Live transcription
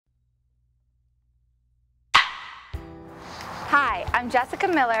Hi, I'm Jessica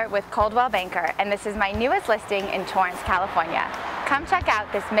Miller with Coldwell Banker, and this is my newest listing in Torrance, California. Come check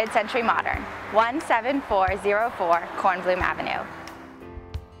out this mid-century modern, 17404 Kornblum Avenue.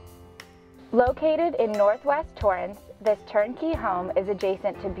 Located in northwest Torrance, this turnkey home is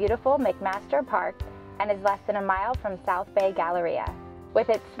adjacent to beautiful McMaster Park and is less than a mile from South Bay Galleria. With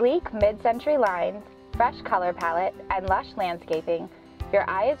its sleek mid-century lines, fresh color palette, and lush landscaping, your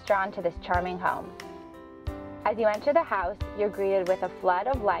eye is drawn to this charming home. As you enter the house, you're greeted with a flood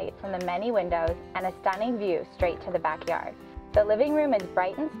of light from the many windows and a stunning view straight to the backyard. The living room is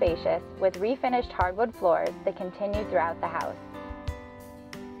bright and spacious, with refinished hardwood floors that continue throughout the house.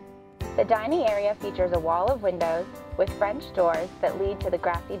 The dining area features a wall of windows with French doors that lead to the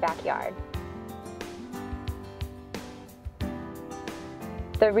grassy backyard.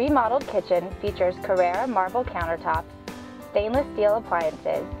 The remodeled kitchen features Carrara marble countertops, stainless steel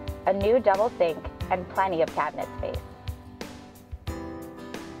appliances, a new double sink, and plenty of cabinet space.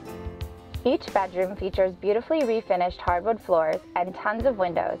 Each bedroom features beautifully refinished hardwood floors and tons of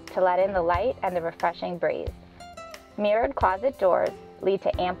windows to let in the light and the refreshing breeze. Mirrored closet doors lead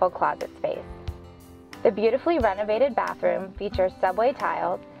to ample closet space. The beautifully renovated bathroom features subway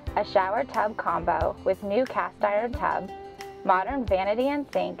tiles, a shower tub combo with new cast iron tub, modern vanity and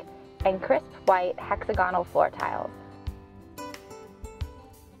sink, and crisp white hexagonal floor tiles.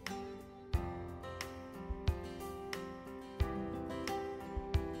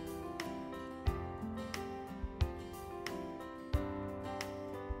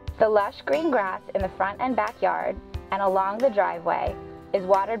 The lush green grass in the front and backyard and along the driveway is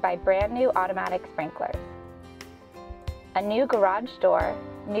watered by brand new automatic sprinklers. A new garage door,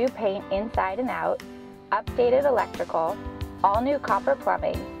 new paint inside and out, updated electrical, all new copper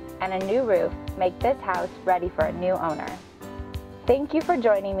plumbing, and a new roof make this house ready for a new owner. Thank you for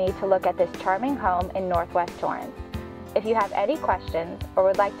joining me to look at this charming home in Northwest Torrance. If you have any questions or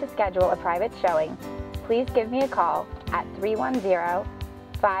would like to schedule a private showing, please give me a call at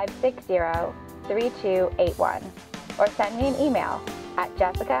 310-560-3281 or send me an email at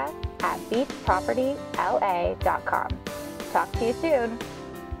jessica@beachpropertiesla.com. Talk to you soon.